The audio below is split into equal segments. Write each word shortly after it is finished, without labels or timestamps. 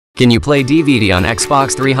Can you play DVD on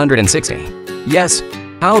Xbox 360? Yes?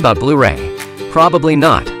 How about Blu-ray? Probably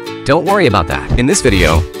not. Don't worry about that. In this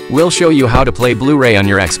video, we'll show you how to play Blu-ray on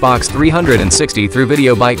your Xbox 360 through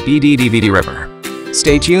VideoByte BD-DVD Ripper.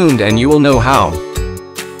 Stay tuned and you will know how.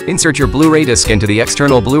 Insert your Blu-ray disc into the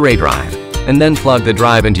external Blu-ray drive, and then plug the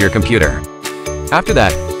drive into your computer. After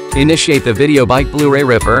that, initiate the VideoByte Blu-ray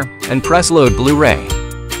Ripper and press Load Blu-ray.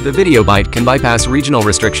 The VideoByte can bypass regional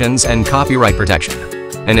restrictions and copyright protection,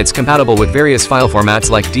 and it's compatible with various file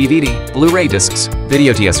formats like DVD, Blu-ray discs,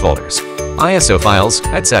 video TS folders, ISO files,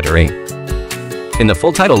 etc. In the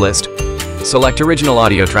full title list, select original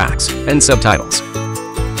audio tracks and subtitles.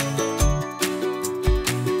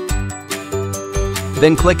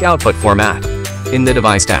 Then click Output Format in the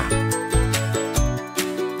Device tab.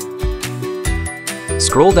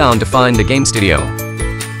 Scroll down to find the Game Studio,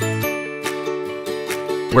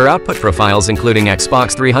 where output profiles including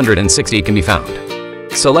Xbox 360 can be found.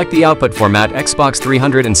 Select the output format Xbox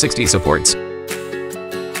 360 supports.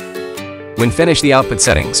 When finished the output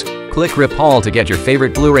settings, click Rip All to get your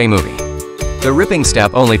favorite Blu-ray movie. The ripping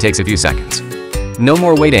step only takes a few seconds. No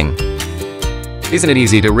more waiting. Isn't it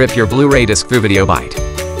easy to rip your Blu-ray disc through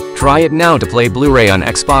VideoByte? Try it now to play Blu-ray on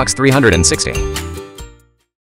Xbox 360.